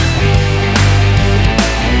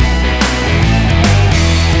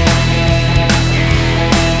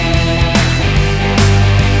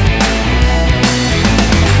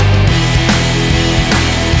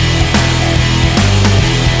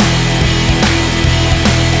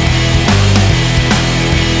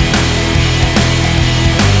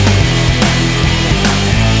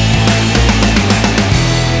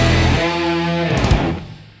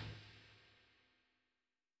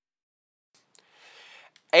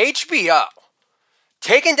HBO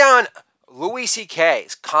taking down Louis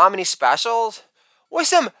C.K.'s comedy specials with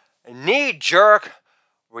some knee-jerk,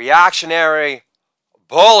 reactionary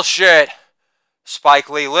bullshit. Spike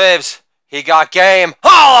Lee lives. He got game.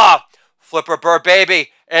 Holla! Flipper Bird Baby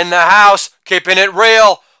in the house, keeping it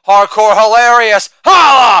real. Hardcore hilarious.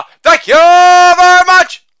 Holla! Thank you very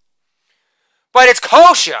much! But it's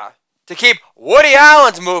kosher to keep Woody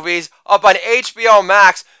Allen's movies up on HBO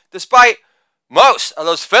Max, despite most of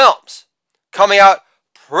those films coming out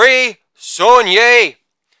pre-Sun Yi,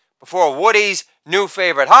 before Woody's new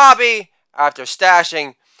favorite hobby, after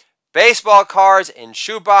stashing baseball cards in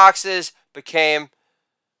shoeboxes, became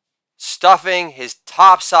stuffing his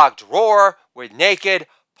top sock drawer with naked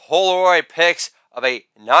Polaroid pics of a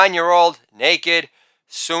 9-year-old naked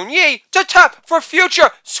Sun Yi to tap for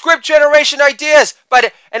future script generation ideas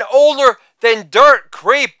by an older than dirt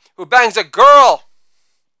creep who bangs a girl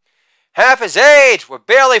half his age with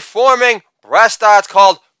barely forming breast dots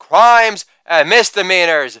called crimes and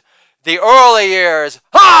misdemeanors. The early years.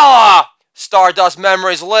 Holla! Stardust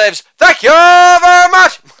Memories lives. Thank you very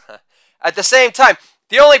much! At the same time,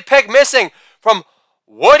 the only pic missing from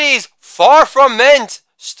Woody's Far From Mint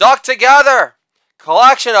stuck together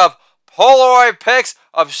collection of Polaroid pics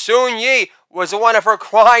of Sun Yi was the one of her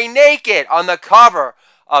crying naked on the cover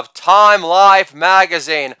of Time Life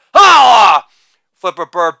magazine. Holla! Flipper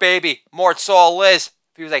Bird Baby, Mort Saul Liz.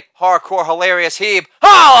 He was a hardcore hilarious heeb.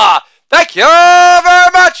 Holla! Thank you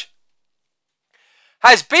very much!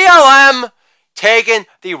 Has BLM taken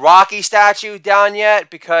the Rocky statue down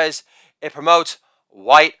yet because it promotes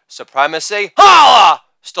white supremacy? Holla!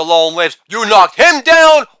 Stallone lives. You knocked him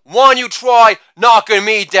down. Why don't you try knocking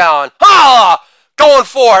me down? Holla! Going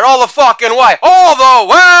for it all the fucking way. All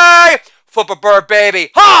the way! Flipper Bird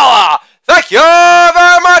Baby. Holla! Thank you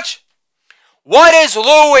very much! What is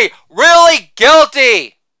Louis really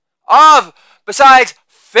guilty of besides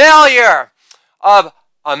failure of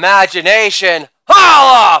imagination?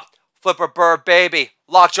 Holla! Flipper Bird Baby.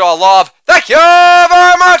 Lockjaw Love. Thank you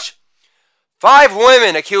very much! 5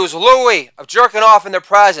 women accuse Louis of jerking off in their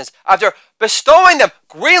presence after bestowing them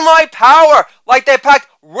green light power like they packed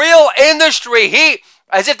real industry heat,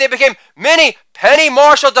 as if they became mini Penny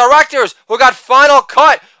Marshall directors who got final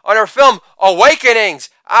cut on her film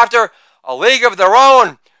Awakenings after A League of Their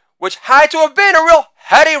Own, which had to have been a real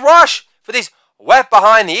heady rush for these wet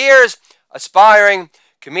behind the ears aspiring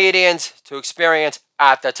comedians to experience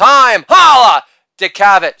at the time. Holla! Dick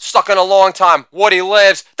Cavett, stuck in a long time. Woody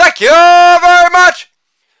lives. Thank you very much!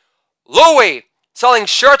 Louis, selling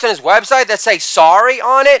shirts on his website that say sorry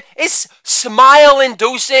on it. Is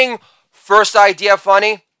smile-inducing first idea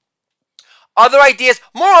funny? Other ideas,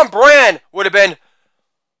 more on brand, would have been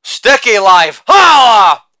Sticky Life.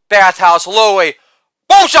 Holla! Bathhouse Louis.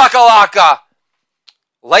 Boom shakalaka!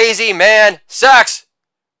 Lazy Man Sex.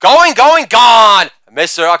 Going, gone!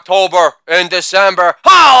 Mr. October in December.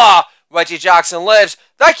 Holla! Reggie Jackson lives.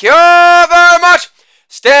 Thank you very much!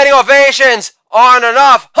 Standing ovations aren't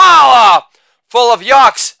enough. Holla! Full of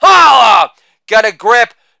yucks. Holla! Get a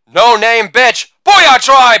grip. No name bitch. Booyah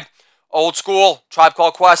Tribe! Old school. Tribe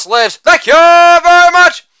Called Quest lives. Thank you very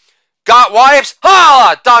much! Got wipes.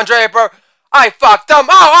 Holla! Don Draper. I fucked them.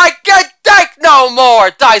 Oh, I get dick no more.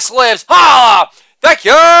 Dice lives. Holla! Thank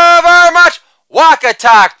you very much! Whack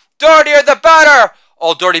Attack. Dirtier the better.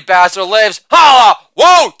 Old Dirty Bastard lives. Holla!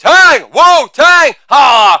 Wu-Tang! Wu-Tang!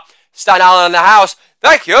 Holla! Staten Island in the house.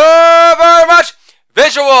 Thank you very much!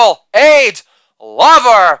 Visual AIDS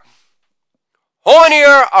Lover.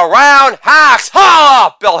 Hornier around hacks.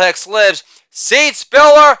 Holla! Bill Hicks lives. Seed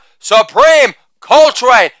Spiller Supreme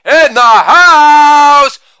Coltrane in the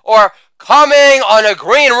house. Or coming on a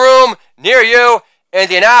green room near you,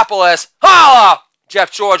 Indianapolis. Holla!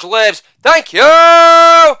 Jeff George lives. Thank you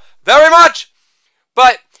very much!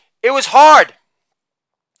 But it was hard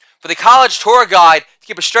for the college tour guide to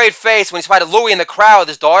keep a straight face when he spotted Louis in the crowd with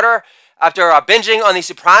his daughter after binging on The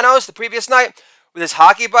Sopranos the previous night with his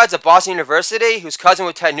hockey buds at Boston University, whose cousin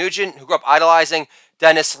was Ted Nugent, who grew up idolizing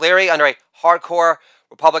Dennis Leary under a hardcore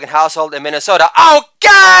Republican household in Minnesota.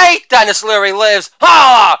 Okay! Dennis Leary lives.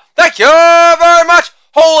 Holla! Thank you very much!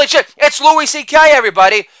 Holy shit! It's Louis C.K.,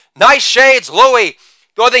 everybody! Nice shades, Louis!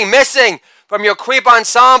 The only thing missing from your creep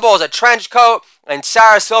ensemble is a trench coat and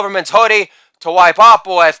Sarah Silverman's hoodie to wipe up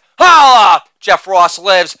with. Holla! Jeff Ross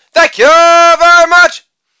lives. Thank you very much!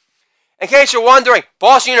 In case you're wondering,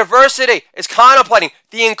 Boston University is contemplating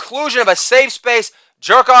the inclusion of a safe space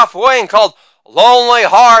jerk-off wing called Lonely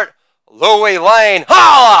Heart Louis Lane.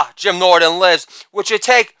 Holla! Jim Norton lives, which you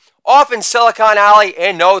take off in Silicon Alley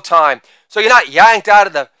in no time. So you're not yanked out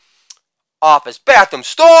of the office bathroom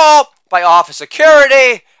stall, by office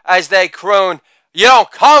security as they croon, "You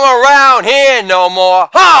don't come around here no more."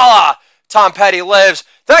 Holla! Tom Petty lives.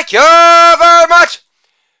 Thank you very much.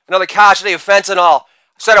 Another casualty of fentanyl.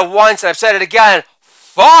 I've said it once and I've said it again.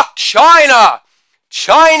 Fuck China!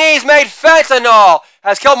 Chinese-made fentanyl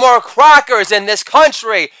has killed more crackers in this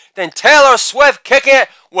country than Taylor Swift kicking it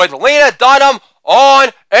with Lena Dunham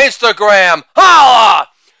on Instagram. Holla!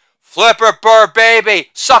 Flipper Bird baby,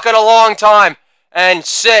 suck it a long time and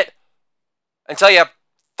sit until you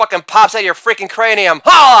fucking pops out of your freaking cranium.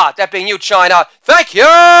 Holla! That being you, China. Thank you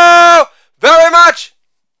very much.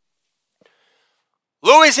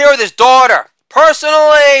 Louis here with his daughter.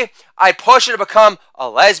 Personally, I'd push her to become a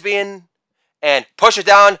lesbian and push her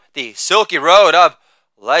down the silky road of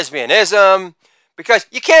lesbianism because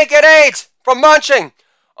you can't get AIDS from munching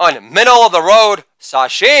on middle-of-the-road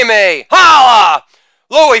sashimi. Holla!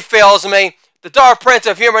 Louis fails me. The Dark Prince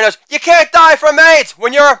of Humor knows you can't die from AIDS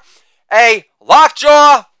when you're a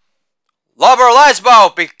lockjaw lover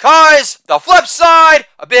lesbo, because the flip side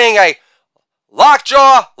of being a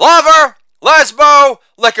lockjaw lover lesbo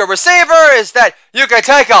liquor receiver is that you can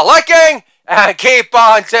take a licking and keep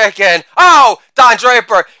on ticking. Oh, Don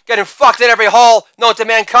Draper getting fucked in every hole known to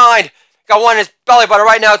mankind. Got one in his belly button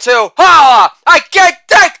right now too. Holla! I can't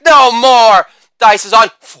take no more. Dice is on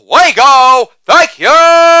Fuego. Thank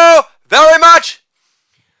you very much.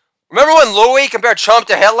 Remember when Louis compared Trump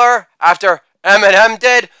to Hitler after Eminem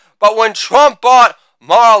did? But when Trump bought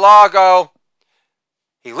Mar-a-Lago,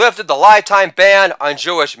 he lifted the lifetime ban on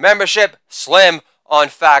Jewish membership. Slim on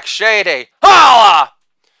fact shady. Holla!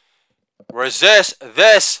 Resist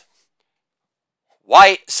this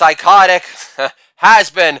white psychotic has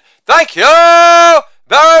been. Thank you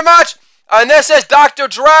very much. And this is Dr.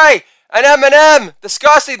 Dre and Eminem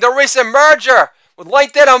discussing the recent merger with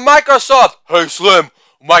LinkedIn and Microsoft. Hey Slim,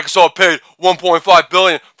 Microsoft paid $1.5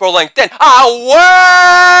 billion for LinkedIn. A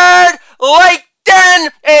word! LinkedIn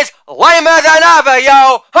is lamer than ever,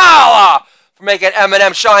 yo. Holla! For making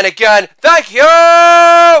Eminem shine again. Thank you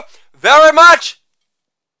very much.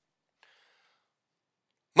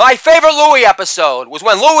 My favorite Louis episode was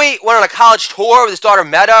when Louis went on a college tour with his daughter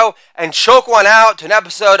Meadow and choked one out to an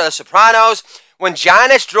episode of The Sopranos when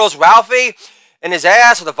Janice drills Ralphie in his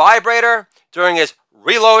ass with a vibrator during his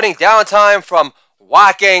reloading downtime from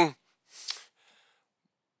whacking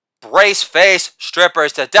brace face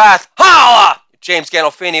strippers to death. Holla! James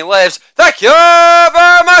Gandolfini lives. Thank you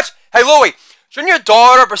very much. Hey Louis, shouldn't your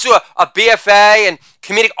daughter pursue a BFA in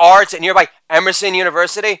comedic arts at nearby Emerson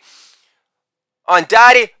University? On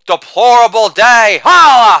Daddy Deplorable Day,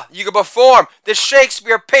 holla! You can perform this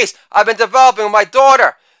Shakespeare piece I've been developing with my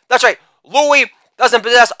daughter. That's right, Louis doesn't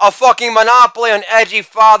possess a fucking monopoly on edgy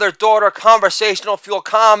father-daughter conversational fuel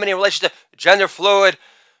comedy in relation to gender fluid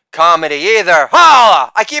comedy either.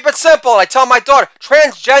 Holla! I keep it simple. I tell my daughter,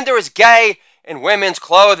 transgender is gay in women's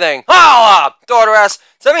clothing. Holla! Daughter asks,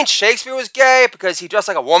 does that mean Shakespeare was gay because he dressed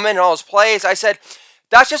like a woman in all his plays? I said,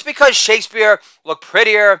 that's just because Shakespeare looked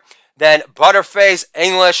prettier than butterface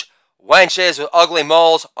English wenches with ugly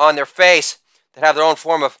moles on their face that have their own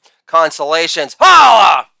form of constellations.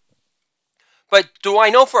 Holla! But do I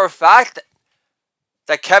know for a fact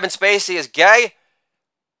that Kevin Spacey is gay?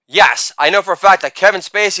 Yes, I know for a fact that Kevin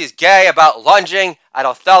Spacey is gay about lunging at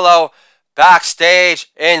Othello backstage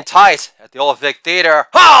in tights at the Old Vic Theater.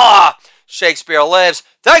 Holla! Shakespeare lives.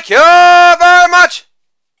 Thank you very much.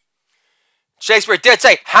 Shakespeare did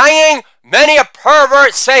say, hanging many a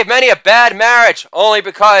pervert saved many a bad marriage, only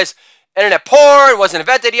because internet porn wasn't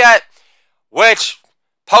invented yet, which,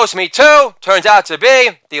 post-Me Too, turns out to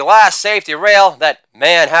be the last safety rail that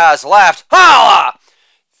man has left. Holla!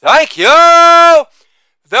 Thank you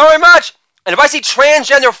very much. And if I see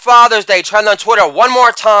Transgender Father's Day trend on Twitter one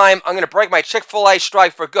more time, I'm going to break my Chick-fil-A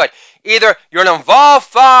strike for good. Either you're an involved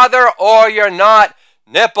father or you're not.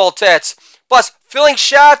 Nipple tits. Plus, feeling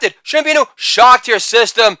shafted shouldn't be a new shock to your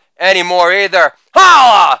system anymore either.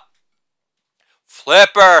 Holla!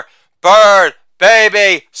 Flipper, bird,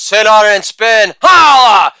 baby, sit on it and spin.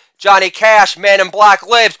 Holla! Johnny Cash, Man in Black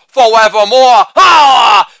lives forevermore.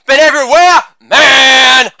 Holla! Been everywhere,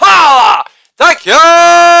 man. Holla! Thank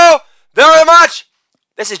you very much.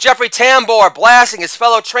 This is Jeffrey Tambor blasting his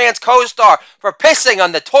fellow trans co-star for pissing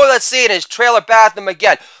on the toilet seat in his trailer bathroom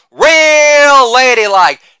again. Real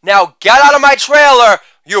ladylike. Now get out of my trailer,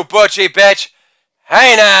 you butchy bitch.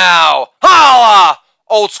 Hey now. Holla!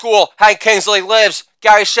 Old school, Hank Kingsley lives.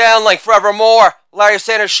 Gary Shandling forevermore. Larry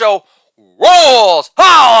Sanders Show rolls.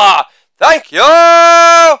 Holla! Thank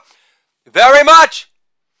you very much.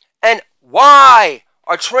 And why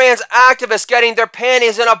are trans activists getting their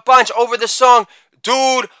panties in a bunch over the song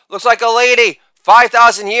Dude Looks Like a Lady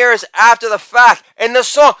 5,000 years after the fact. In the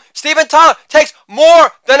song, Steven Tyler takes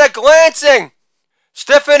more than a glancing,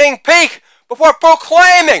 stiffening peak before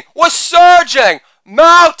proclaiming, was surging,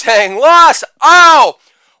 melting lust. Oh,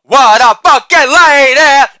 what a fucking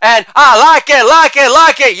lady, and I like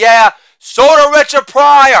it, yeah. So to Richard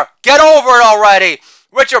Pryor, get over it already.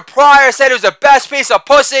 Richard Pryor said it was the best piece of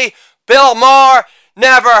pussy Bill Maher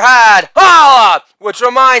never had. Holla! Which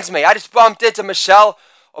reminds me, I just bumped into Michelle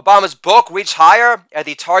Obama's book, Reach Higher, at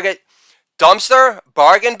the Target dumpster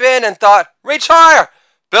bargain bin and thought, reach higher.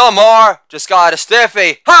 Bill Maher just got a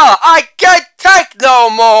stiffy. Holla! I can't take no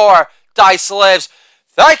more. Dice lives.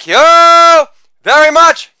 Thank you very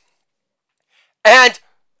much. And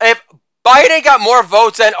if Biden got more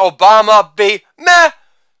votes than Obama, be meh.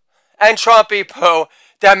 And Trump be poo.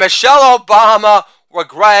 That Michelle Obama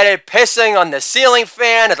regretted pissing on the ceiling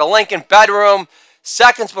fan at the Lincoln bedroom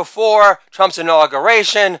seconds before Trump's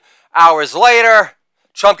inauguration. Hours later,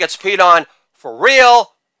 Trump gets peed on for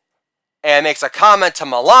real and makes a comment to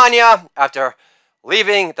Melania after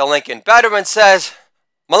leaving the Lincoln bedroom and says,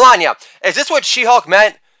 Melania, is this what She-Hulk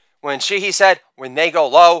meant when he said, when they go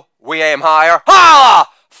low, we aim higher? Holla!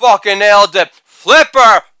 Fucking nailed it.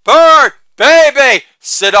 Flipper, bird, baby,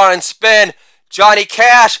 sit on and spin. Johnny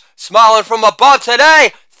Cash smiling from above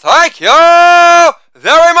today. Thank you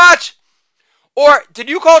very much. Or did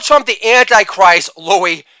you call Trump the Antichrist,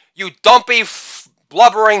 Louis? You dumpy,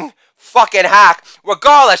 blubbering fucking hack.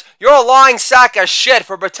 Regardless, you're a lying sack of shit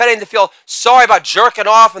for pretending to feel sorry about jerking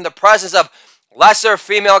off in the presence of lesser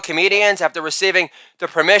female comedians after receiving the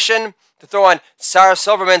permission to throw on Sarah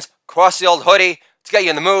Silverman's crossy old hoodie to get you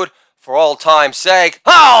in the mood for old time's sake.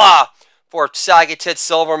 Holla! For saggy tit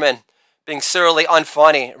Silverman being serially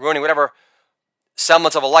unfunny, ruining whatever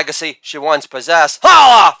semblance of a legacy she once possessed.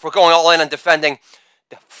 Holla! For going all in and defending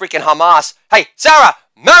the freaking Hamas. Hey, Sarah,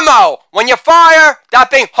 memo! When you fire,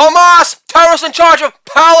 that being Hamas, terrorists in charge of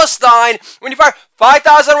Palestine, when you fire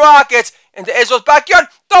 5,000 rockets into Israel's backyard,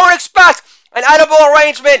 don't expect an edible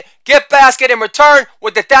arrangement, gift basket in return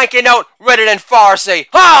with the thank you note written in Farsi.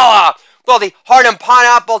 Holla! With all the hardened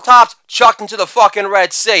pineapple tops chucked into the fucking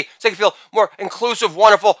Red Sea so you can feel more inclusive,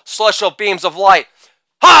 wonderful, celestial beams of light.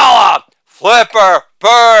 Holla! Flipper,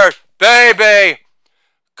 bird, baby.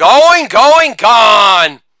 Going,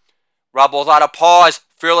 gone. Rebels out of pause.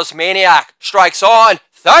 Fearless maniac strikes on.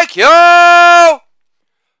 Thank you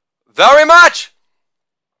very much.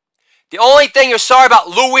 The only thing you're sorry about,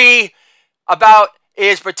 Louis,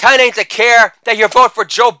 is pretending to care that your vote for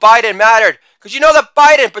Joe Biden mattered. Because you know that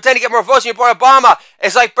Biden pretending to get more votes than you brought Obama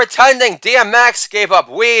is like pretending DMX gave up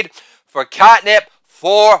weed for catnip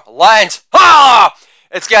for Lent. Ha!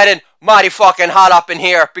 It's getting mighty fucking hot up in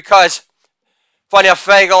here because Fania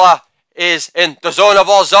Fagala is in the zone of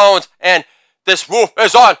all zones and this roof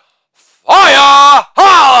is on fire!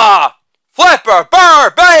 Ha! Flipper,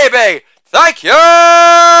 bird, baby! Thank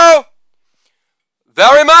you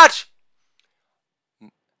very much.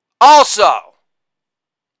 Also,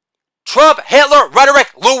 Trump, Hitler,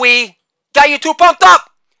 rhetoric, Louis, got you too pumped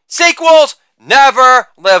up. Sequels never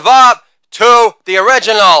live up to the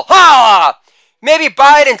original. Ha! Maybe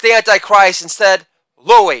Biden's the Antichrist instead,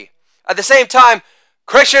 Louis. At the same time,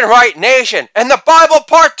 Christian Right Nation and the Bible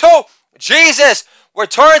Part 2, Jesus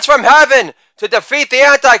returns from heaven to defeat the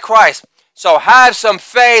Antichrist. So have some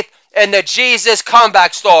faith in the Jesus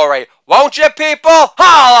comeback story. Won't you, people?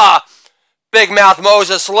 Holla! Big Mouth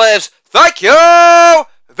Moses lives. Thank you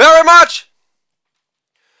very much.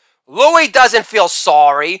 Louis doesn't feel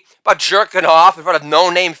sorry about jerking off in front of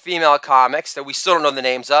no-name female comics that we still don't know the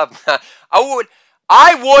names of.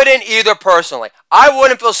 I wouldn't either personally. I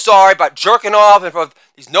wouldn't feel sorry about jerking off in front of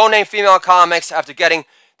these no-name female comics after getting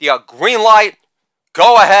the green light,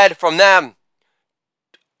 go ahead from them.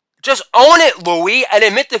 Just own it, Louis, and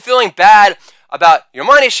admit to feeling bad about your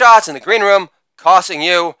money shots in the green room costing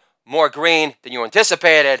you more green than you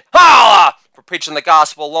anticipated. Holla! For preaching the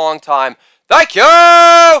gospel a long time. Thank you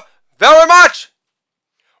very much.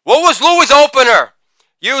 What was Louis' opener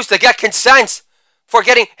used to get consent for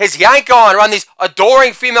getting his yank on around these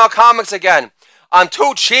adoring female comics again? I'm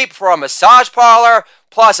too cheap for a massage parlor,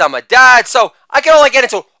 plus I'm a dad, so I can only get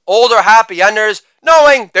into older happy enders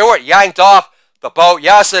knowing they weren't yanked off the boat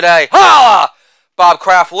yesterday. Holla! Bob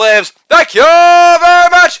Kraft lives. Thank you very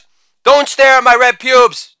much. Don't stare at my red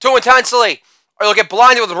pubes too intensely, or you'll get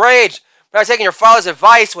blinded with rage by taking your father's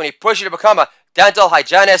advice when he pushed you to become a dental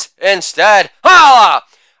hygienist instead. Holla!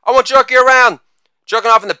 I won't jerk you around. Jerking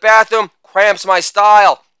off in the bathroom cramps my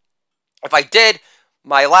style. If I did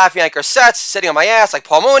my laughing anchor sets sitting on my ass like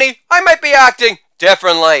Paul Mooney, I might be acting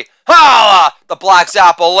differently. Holla! The Black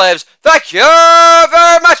Zapple lives. Thank you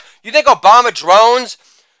very much. You think Obama drones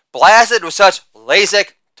blasted with such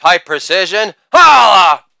LASIK-type precision?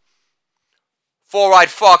 Holla! Full-ride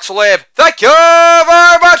fucks live. Thank you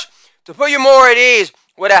very much. To put you more at ease,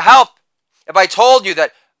 would it help if I told you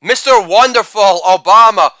that Mr. Wonderful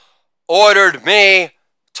Obama ordered me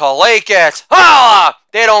to leak it? Holla!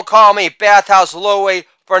 They don't call me Bathhouse Louie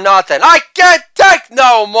for nothing. I can't take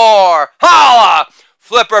no more. Holla!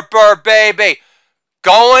 Flipper Bird baby.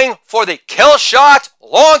 Going for the kill shot.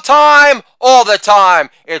 Long time, all the time.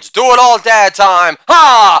 It's do it all dad time.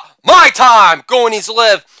 Ha! My time. Goonies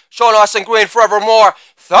live. Sean Austin Green forevermore.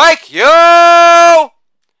 Thank you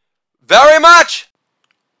very much.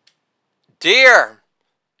 Dear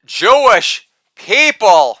Jewish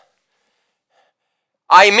people,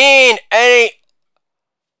 I mean any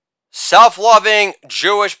self-loving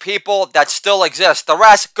Jewish people that still exist. The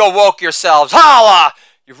rest, go woke yourselves. Holla!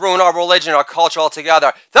 You've ruined our religion, our culture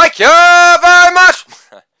altogether. Thank you very much.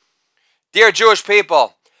 Dear Jewish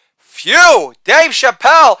people, phew, Dave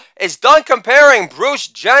Chappelle is done comparing Bruce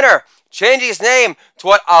Jenner changing his name to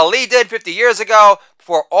what Ali did 50 years ago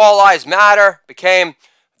before All Lives Matter became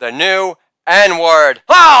the new N-word.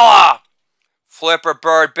 Holla! Flipper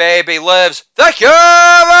Bird baby lives. Thank you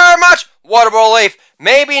very much. Water relief.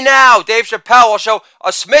 Maybe now Dave Chappelle will show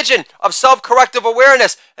a smidgen of self-corrective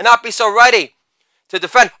awareness and not be so ready to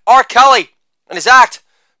defend R. Kelly and his act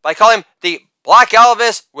by calling him the Black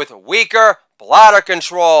Elvis with weaker bladder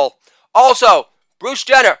control. Also, Bruce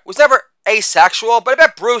Jenner was never asexual, but I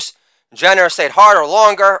bet Bruce Jenner stayed harder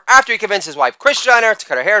longer after he convinced his wife Kris Jenner to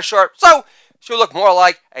cut her hair short, so she would look more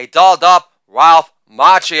like a dolled-up Ralph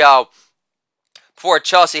Macchio. Before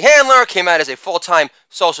Chelsea Handler came out as a full-time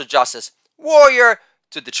social justice warrior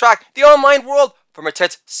to detract the online world from her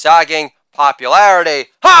tits sagging popularity.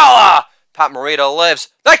 Holla! Pat Morita lives.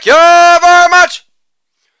 Thank you very much.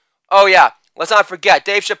 Oh yeah, let's not forget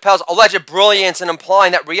Dave Chappelle's alleged brilliance in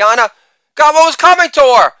implying that Rihanna got what was coming to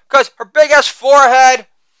her because her big-ass forehead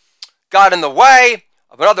got in the way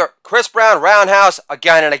of another Chris Brown roundhouse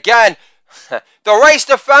again and again. The race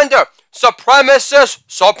defender, supremacist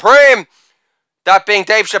supreme, that being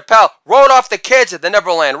Dave Chappelle, wrote off the kids at the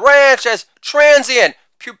Neverland Ranch as transient,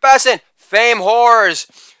 pubescent fame whores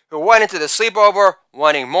who went into the sleepover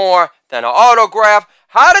wanting more than an autograph.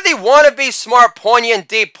 How did the wannabe smart, poignant,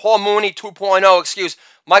 deep Paul Mooney 2.0 excuse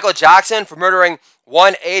Michael Jackson for murdering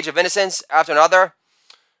one age of innocence after another?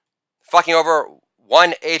 Fucking over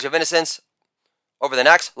one age of innocence over the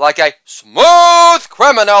next like a smooth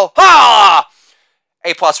criminal. Ha!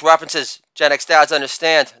 A+ references Gen X dads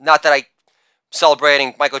understand. Not that I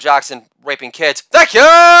celebrating Michael Jackson raping kids. Thank you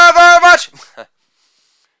very much.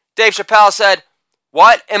 Dave Chappelle said,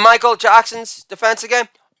 what in Michael Jackson's defense again?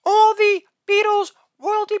 All the Beatles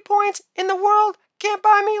royalty points in the world can't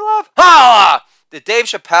buy me love. Ha! Did Dave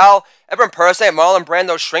Chappelle ever impersonate Marlon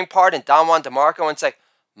Brando's shrink part in Don Juan DeMarco and say,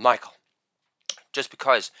 Michael, just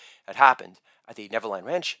because it happened at the Neverland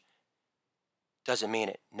Ranch doesn't mean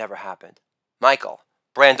it never happened. Michael,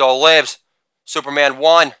 Brando lives. Superman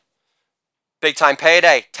 1. Big time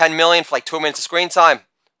payday. 10 million for like 2 minutes of screen time.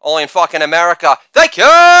 Only in fucking America. Thank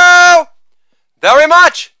you very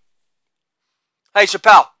much. Hey,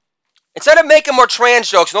 Chappelle. Instead of making more trans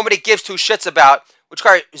jokes nobody gives two shits about, which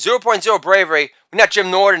carry 0.0 bravery, when you're not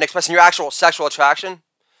Jim Norton expressing your actual sexual attraction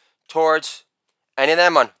towards any of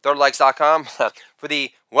them on thirdlegs.com for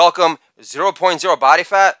the welcome 0.0 body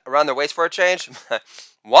fat around their waist for a change,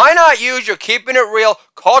 why not use your keeping it real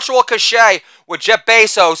cultural cachet with Jeff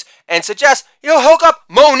Bezos and suggest, hook up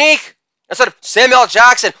Monique instead of Samuel L.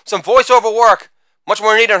 Jackson, some voiceover work, much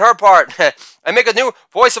more needed on her part, and make a new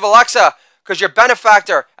voice of Alexa because your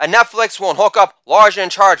benefactor at Netflix won't hook up large and in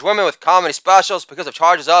charge women with comedy specials because of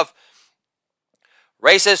charges of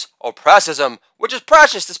racist oppressism, which is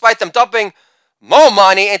precious despite them dumping more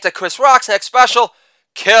money into Chris Rock's next special,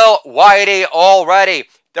 Kill Whitey, already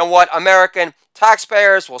than what American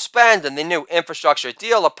taxpayers will spend in the new infrastructure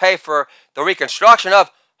deal to pay for the reconstruction of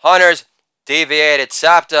Hunter's deviated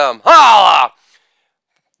septum. Holla!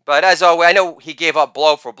 But as always, I know he gave up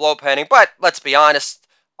blow for blow penning, but let's be honest,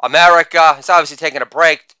 America is obviously taking a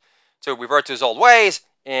break to revert to his old ways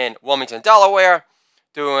in Wilmington, Delaware,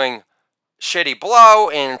 doing shitty blow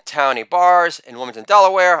in towny bars in Wilmington,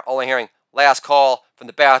 Delaware, only hearing last call from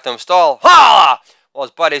the bathroom stall. Holla! While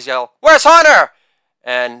his buddies yell, where's Hunter?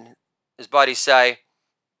 And his buddies say,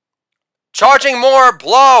 charging more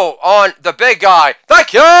blow on the big guy.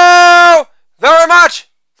 Thank you very much.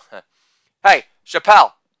 Hey,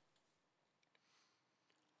 Chappelle.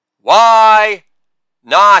 Why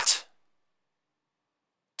not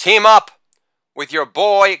team up with your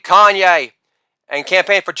boy Kanye and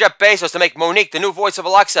campaigned for Jeff Bezos to make Monique the new voice of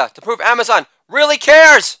Alexa to prove Amazon really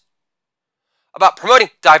cares about promoting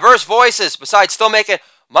diverse voices besides still making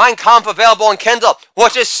Mein Kampf available on Kindle,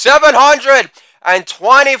 which is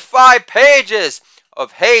 725 pages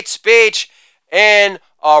of hate speech in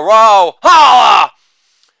a row. Holla!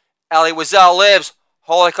 Elie Wiesel lives.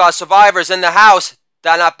 Holocaust survivors in the house.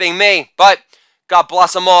 That not being me, but God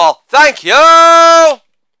bless them all. Thank you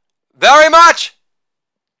very much.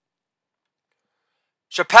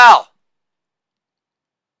 Chappelle.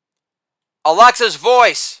 Alexa's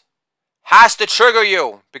voice has to trigger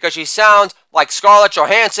you because she sounds like Scarlett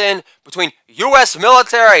Johansson between U.S.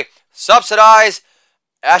 military subsidized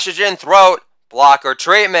estrogen throat blocker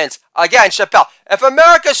treatments. Again, Chappelle, if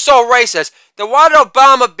America's so racist, then why did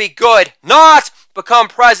Obama be good, not become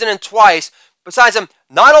president twice, besides him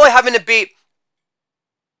not only having to beat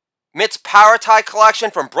Mitt's Power Tie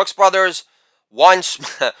collection from Brooks Brothers once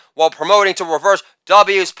while promoting to reverse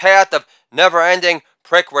W's path of never-ending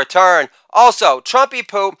prick return. Also, Trumpy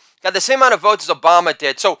Poo got the same amount of votes as Obama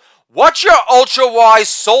did. So what's your ultra-wise,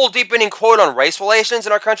 soul-deepening quote on race relations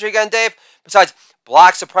in our country again, Dave? Besides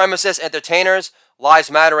black supremacist entertainers,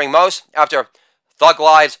 lives mattering most, after thug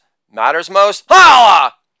lives matters most?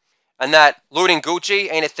 Holla! And that looting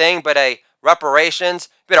Gucci ain't a thing but a reparations,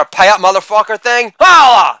 better pay up motherfucker thing?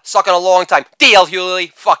 Holla! Sucking a long time. D.L.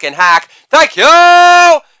 Hewley, fucking hack. Thank you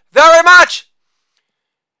very much.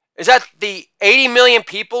 Is that the 80 million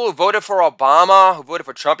people who voted for Obama, who voted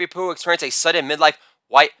for Trumpy Poo, experienced a sudden midlife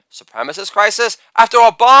white supremacist crisis after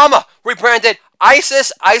Obama rebranded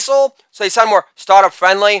ISIL so they sound more startup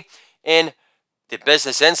friendly in the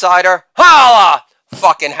Business Insider? Holla!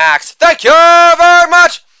 Fucking hacks. Thank you very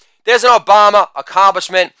much. There's an Obama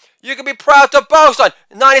accomplishment you can be proud to boast on.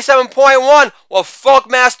 97.1 while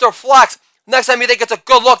Funkmaster Flex. Next time you think it's a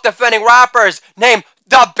good look defending rappers named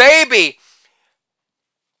DaBaby.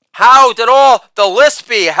 How did all the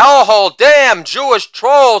lispy, hellhole, damn Jewish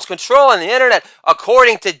trolls controlling the internet,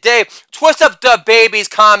 according to Dave, twist up DaBaby's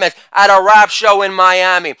comments at a rap show in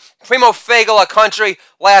Miami? Primo Fagel, a country,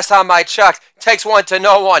 last time I checked, takes one to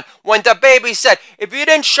know one. When DaBaby said, if you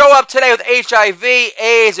didn't show up today with HIV,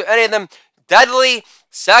 AIDS, or any of them deadly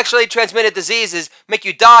sexually transmitted diseases make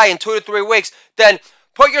you die in 2 to 3 weeks, then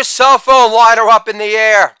put your cell phone lighter up in the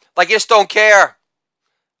air. Like you just don't care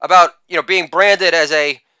about, being branded as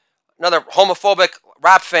another homophobic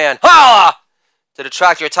rap fan. Holla! To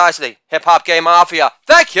detract your ties to the hip-hop gay mafia.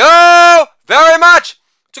 Thank you very much.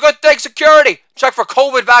 It's a good thing, security. Check for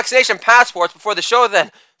COVID vaccination passports before the show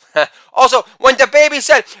then. Also, when DaBaby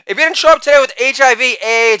said, if you didn't show up today with HIV,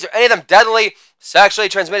 AIDS, or any of them deadly sexually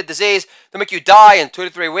transmitted disease that make you die in 2 to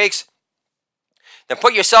 3 weeks, then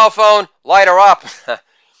put your cell phone lighter up.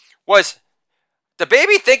 Was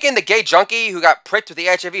DaBaby thinking the gay junkie who got pricked with the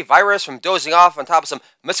HIV virus from dozing off on top of some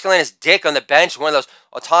miscellaneous dick on the bench in one of those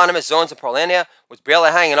autonomous zones in Portlandia was barely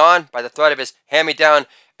hanging on by the thread of his hand-me-down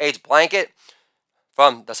AIDS blanket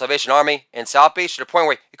from the Salvation Army in South Beach, to the point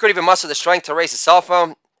where he couldn't even muster the strength to raise his cell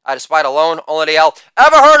phone out of spite alone, only to yell,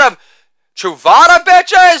 ever heard of Truvada,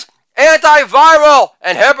 bitches? Antiviral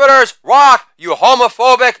inhibitors rock, you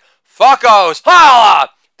homophobic fuckos. Holla!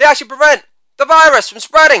 They actually prevent the virus from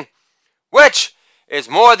spreading, which is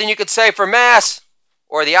more than you could say for masks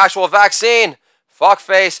or the actual vaccine.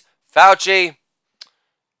 Fuckface Fauci,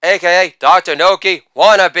 aka Dr. Noki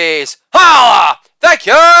wannabes. Holla! Thank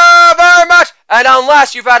you very much. And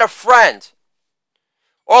unless you've had a friend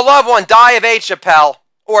or loved one die of AIDS, Chappelle,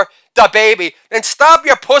 or DaBaby, then stop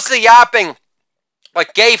your pussy yapping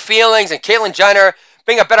like gay feelings and Caitlyn Jenner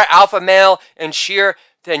being a better alpha male and sheer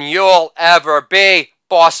than you'll ever be.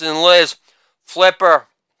 Boston Liz, Flipper,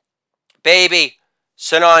 Baby,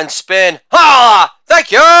 Sit on Spin. Holla!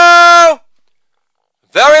 Thank you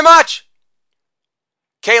very much.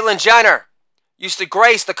 Caitlyn Jenner used to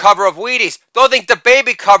grace the cover of Wheaties. Don't think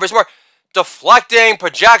DaBaby cover is more deflecting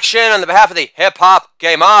projection on the behalf of the hip-hop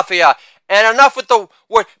gay mafia. And enough with the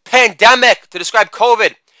word pandemic to describe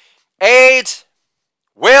COVID. AIDS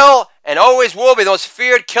will and always will be the most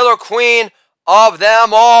feared killer queen of them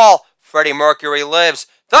all. Freddie Mercury lives.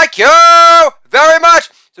 Thank you very much.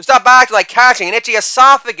 So stop acting like catching an itchy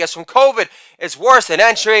esophagus from COVID is worse than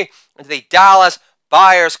entry into the Dallas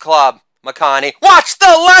Buyers Club, McConney. Watch the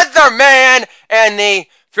leather, man, and the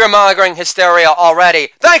fear-mongering hysteria already.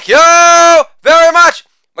 Thank you very much.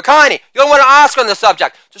 McConney, you don't want to ask on the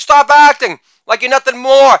subject, so stop acting like you're nothing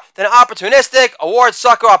more than an opportunistic award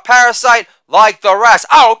sucker or parasite like the rest.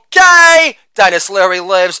 Okay, Dennis Leary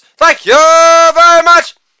lives. Thank you very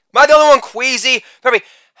much. Am I the only one queasy? Very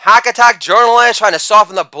hack attack journalist trying to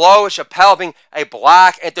soften the blow of Chappelle being a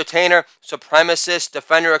black entertainer, supremacist,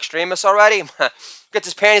 defender, extremist already. Gets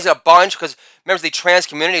his panties in a bunch because members of the trans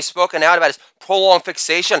community have spoken out about his prolonged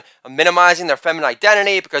fixation of minimizing their feminine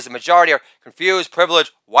identity because the majority are confused,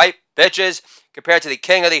 privileged, white bitches compared to the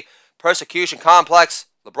king of the persecution complex,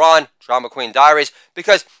 LeBron, Drama Queen Diaries,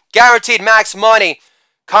 because guaranteed max money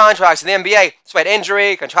contracts in the NBA, despite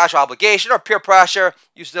injury, contractual obligation, or peer pressure,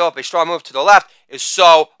 you still have a strong move to the left, is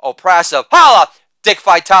so oppressive. Holla! Dick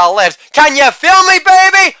Vitale lives. Can you feel me,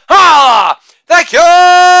 baby? Holla! Thank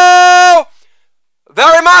you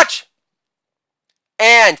very much.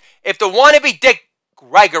 And if the wannabe Dick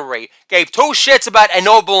Gregory gave two shits about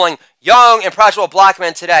ennobling young, impressionable black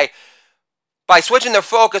men today by switching their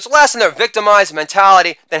focus less on their victimized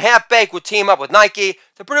mentality, then Half-Baked would team up with Nike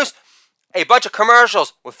to produce a bunch of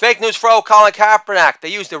commercials with fake news fro Colin Kaepernick. They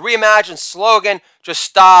used the reimagined slogan, just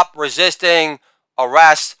stop resisting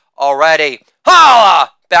arrest already.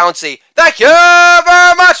 Holla! Bouncy. Thank you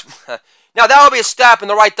very much. Now that would be a step in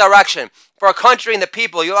the right direction for a country and the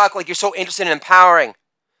people you act like you're so interested in empowering.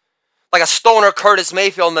 Like a stoner Curtis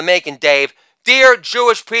Mayfield in the making, Dave. Dear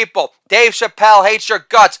Jewish people, Dave Chappelle hates your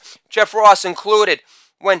guts, Jeff Ross included,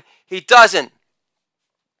 when he does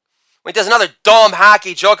another dumb,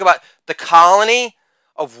 hacky joke about the colony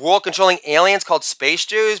of world-controlling aliens called Space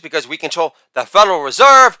Jews because we control the Federal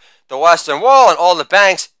Reserve, the Western Wall, and all the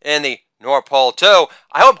banks in the North Pole, too.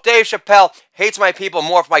 I hope Dave Chappelle hates my people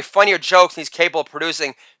more for my funnier jokes he's capable of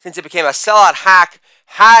producing since he became a sellout hack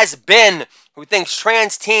has-been who thinks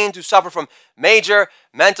trans teens who suffer from major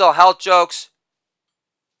mental health jokes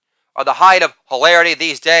are the height of hilarity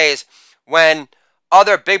these days when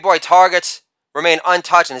other big boy targets remain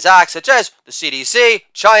untouched in his acts, such as the CDC,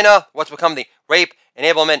 China, what's become the Rape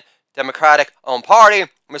Enablement Democratic-owned party,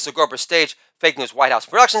 Mr. Gorper stage fake news White House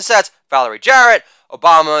production sets, Valerie Jarrett,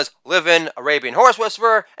 Obama's live-in Arabian horse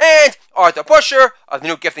whisperer, and Arthur Pusher of the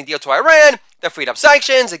new gifting deal to Iran that freed up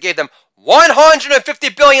sanctions and gave them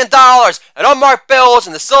 $150 billion in unmarked bills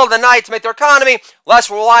in the still of the night to make their economy less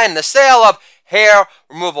reliant on the sale of hair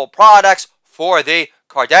removal products for the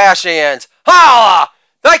Kardashians. Holla!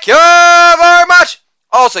 Thank you very much!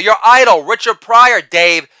 Also, your idol, Richard Pryor,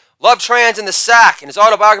 Dave, loved trans in the sack. In his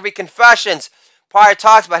autobiography, Confessions, Pryor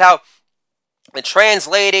talks about how the trans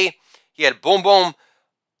lady he had boom boom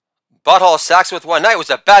butthole sex with one night was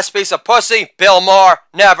the best piece of pussy Bill Maher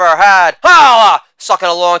never had. Holla! Sucking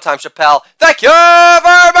a long time, Chappelle. Thank you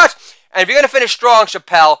very much! And if you're going to finish strong,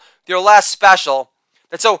 Chappelle, your last special,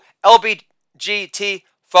 that's so LBGT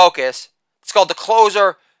focus, it's called The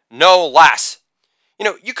Closer, no less.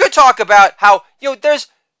 You could talk about how, there's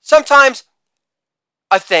sometimes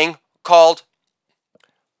a thing called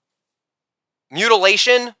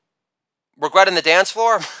mutilation, regret in the dance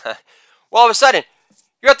floor. Well, all of a sudden,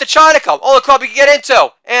 you're at the China Club, only club you can get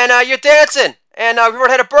into, and you're dancing, and we've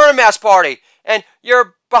already had a burn mass party, and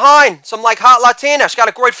you're behind some hot Latina, she's got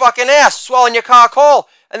a great fucking ass, swelling your cock hole,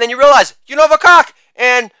 and then you realize you don't have a cock,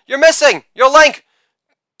 and you're missing your link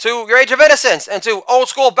to your age of innocence and to old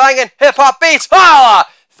school banging hip hop beats. Ah,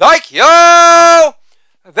 thank you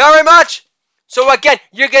very much. So again,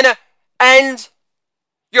 you're gonna end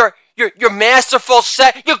your masterful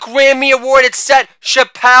set, your Grammy awarded set,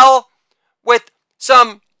 Chappelle, with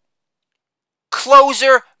some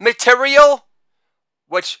closer material.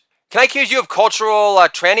 Which can I accuse you of cultural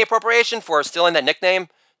tranny appropriation for stealing that nickname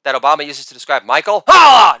that Obama uses to describe Michael?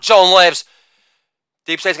 Ah, Joan lives.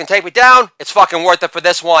 Deep State's gonna take me down. It's fucking worth it for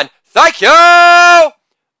this one. Thank you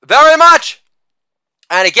very much.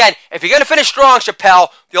 And again, if you're gonna finish strong, Chappelle,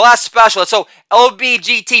 your last special, it's so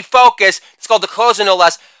LBGT focused, it's called The Closer no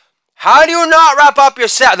less. How do you not wrap up your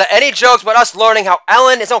set without any jokes about us learning how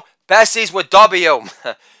Ellen is no besties with W?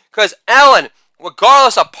 Because Ellen,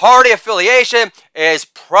 regardless of party affiliation, is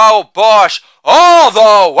pro-Bush all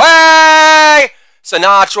the way.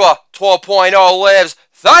 Sinatra 12.0 lives.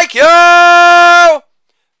 Thank you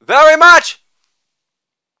very much.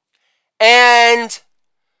 And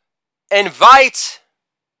invite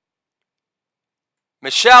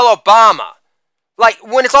Michelle Obama.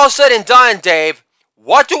 When it's all said and done, Dave,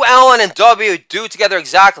 what do Ellen and W do together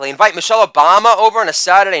exactly? Invite Michelle Obama over on a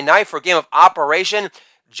Saturday night for a game of Operation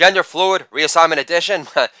Gender Fluid Reassignment Edition?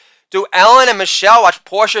 Do Ellen and Michelle watch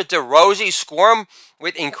Portia de Rossi squirm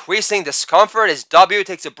with increasing discomfort as W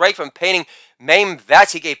takes a break from painting maimed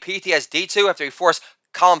vets he gave PTSD to after he forced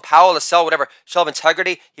Colin Powell to sell whatever shell of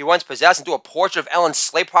integrity he once possessed and do a portrait of Ellen's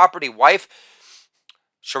slave property wife?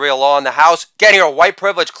 Sharia law in the house, getting her white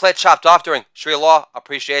privilege clit chopped off during Sharia law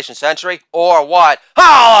appreciation century, or what?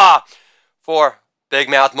 Holla! For Big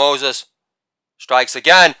Mouth Moses strikes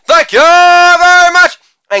again. Thank you very much!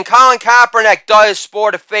 And Colin Kaepernick does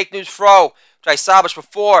sport a fake news fro, which I established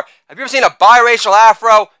before. Have you ever seen a biracial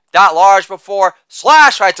afro that large before?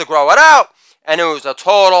 Slash tried to grow it out, and it was a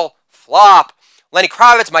total flop. Lenny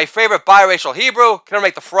Kravitz, my favorite biracial Hebrew, can never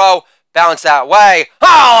make the fro bounce that way.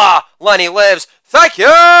 Holla! Lenny lives. Thank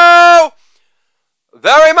you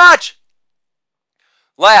very much.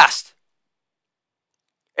 Last,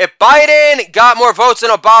 if Biden got more votes than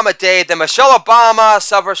Obama did, then Michelle Obama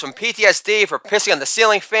suffers from PTSD for pissing on the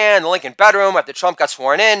ceiling fan in the Lincoln bedroom after Trump got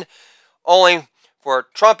sworn in, only for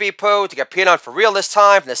Trumpy poo to get peed on for real this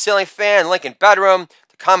time from the ceiling fan in the Lincoln bedroom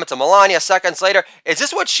to comment to Melania seconds later. Is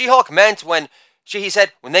this what She-Hulk meant when he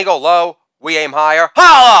said, when they go low, we aim higher?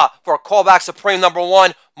 Holla! For a callback Supreme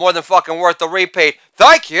 #1, more than fucking worth the repeat.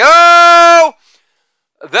 Thank you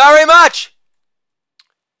very much.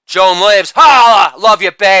 Joan lives. Holla! Love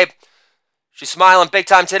you, babe. She's smiling big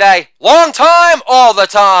time today. Long time, all the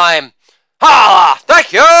time. Holla!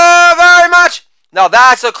 Thank you very much. Now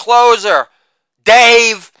that's a closer.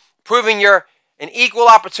 Dave, proving you're an equal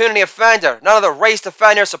opportunity offender. None of the race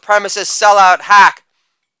defender, supremacist, sellout hack.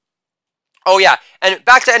 Oh yeah, and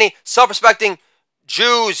back to any self-respecting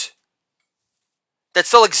Jews that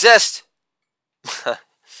still exist.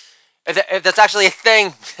 if that's actually a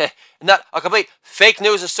thing, not a complete fake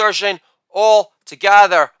news assertion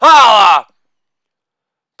altogether. Holla!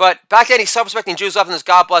 But back to any self-respecting Jews left in this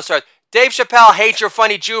God bless earth. Dave Chappelle hates your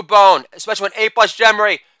funny Jew bone, especially when A+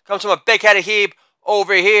 Jemery comes from a big-headed Heb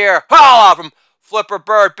over here. Holla! From Flipper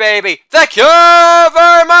Bird, baby. Thank you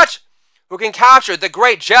very much. Who can capture the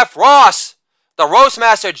great Jeff Ross, the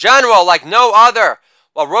Roastmaster General like no other,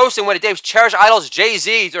 while roasting one of Dave's cherished idols,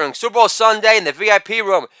 Jay-Z, during Super Bowl Sunday in the VIP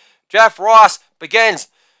room. Jeff Ross begins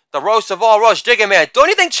the roast of all roast. Jigga man, don't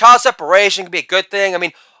you think child separation can be a good thing? I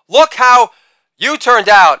mean, look how you turned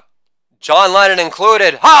out, John Lennon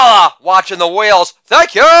included. Holla! Watching the wheels.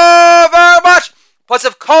 Thank you very much. Plus,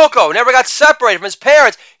 if Coco never got separated from his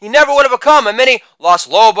parents, he never would have become a mini Los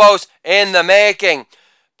Lobos in the making.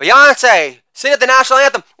 Beyonce singing the national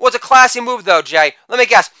anthem was a classy move, though, Jay. Let me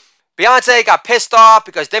guess. Beyonce got pissed off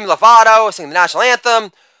because Demi Lovato was singing the national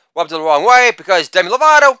anthem, rubbed it the wrong way because Demi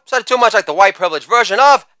Lovato sounded too much like the white privilege version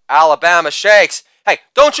of Alabama Shakes. Hey,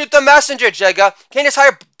 don't shoot the messenger, Jigga. Can't you just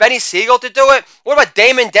hire Benny Siegel to do it? What about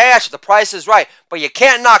Damon Dash if the price is right? But you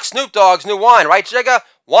can't knock Snoop Dogg's new wine, right, Jigga?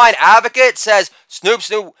 Wine Advocate says Snoop's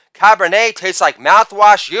new Cabernet tastes like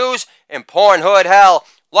mouthwash used in Pornhood hell.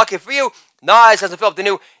 Lucky for you, Nas hasn't filled up the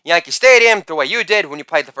new Yankee Stadium the way you did when you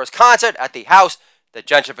played the first concert at the house the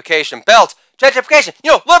gentrification built. Gentrification,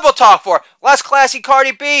 liberal talk for less classy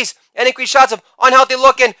Cardi B's and increased shots of unhealthy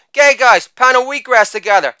looking gay guys pounding wheatgrass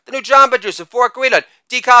together. The new Jamba Juice in Fort Greene,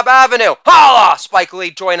 DeKalb Avenue. Holla! Spike Lee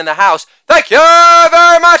joining the house. Thank you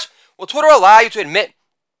very much. Will Twitter allow you to admit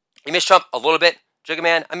you miss Trump a little bit, Jigga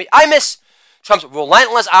Man? I mean, I miss Trump's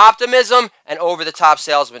relentless optimism and over-the-top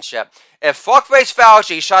salesmanship. If fuckface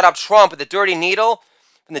Fauci shot up Trump with a dirty needle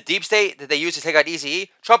from the deep state that they used to take out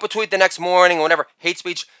Eazy-E, Trump would tweet the next morning on whatever hate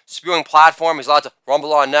speech spewing platform he's allowed to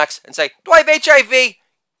rumble on next and say, do I have HIV?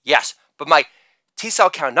 Yes, but my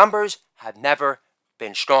T-cell count numbers have never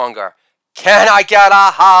been stronger. Can I get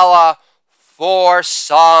a holla for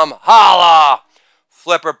some holla?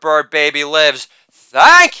 Flipper Bird baby lives.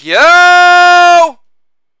 Thank you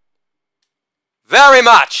very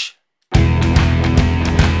much.